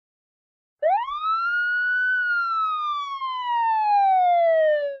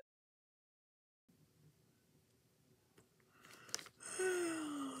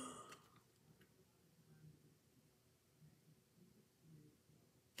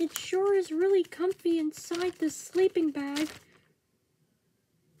It sure is really comfy inside this sleeping bag.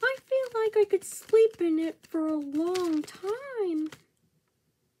 I feel like I could sleep in it for a long time.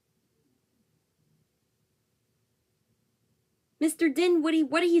 Mr. Dinwoodie,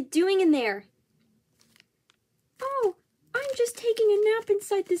 what are you doing in there? Oh, I'm just taking a nap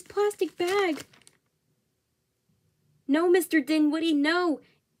inside this plastic bag. No, Mr. Dinwoodie, no.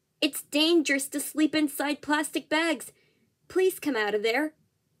 It's dangerous to sleep inside plastic bags. Please come out of there.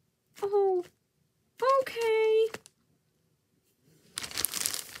 Oh, okay.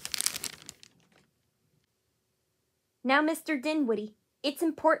 Now, Mr. Dinwoodie, it's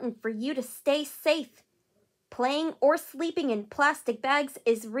important for you to stay safe. Playing or sleeping in plastic bags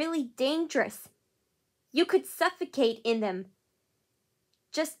is really dangerous. You could suffocate in them.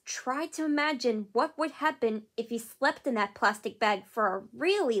 Just try to imagine what would happen if you slept in that plastic bag for a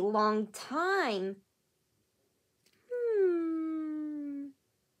really long time.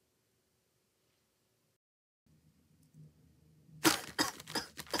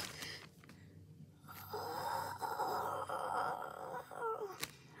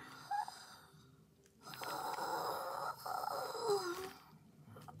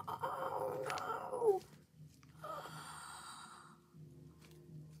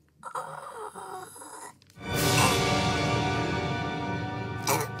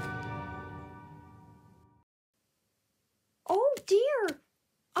 Oh dear!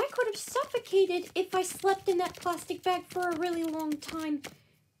 I could have suffocated if I slept in that plastic bag for a really long time.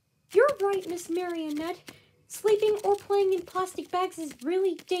 You're right, Miss Marionette. Sleeping or playing in plastic bags is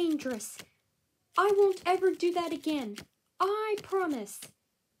really dangerous. I won't ever do that again. I promise.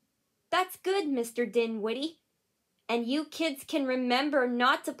 That's good, Mr. Dinwoodie. And you kids can remember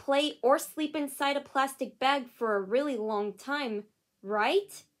not to play or sleep inside a plastic bag for a really long time,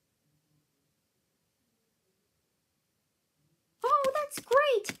 right? Oh, that's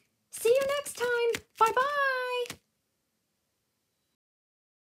great! See you next time!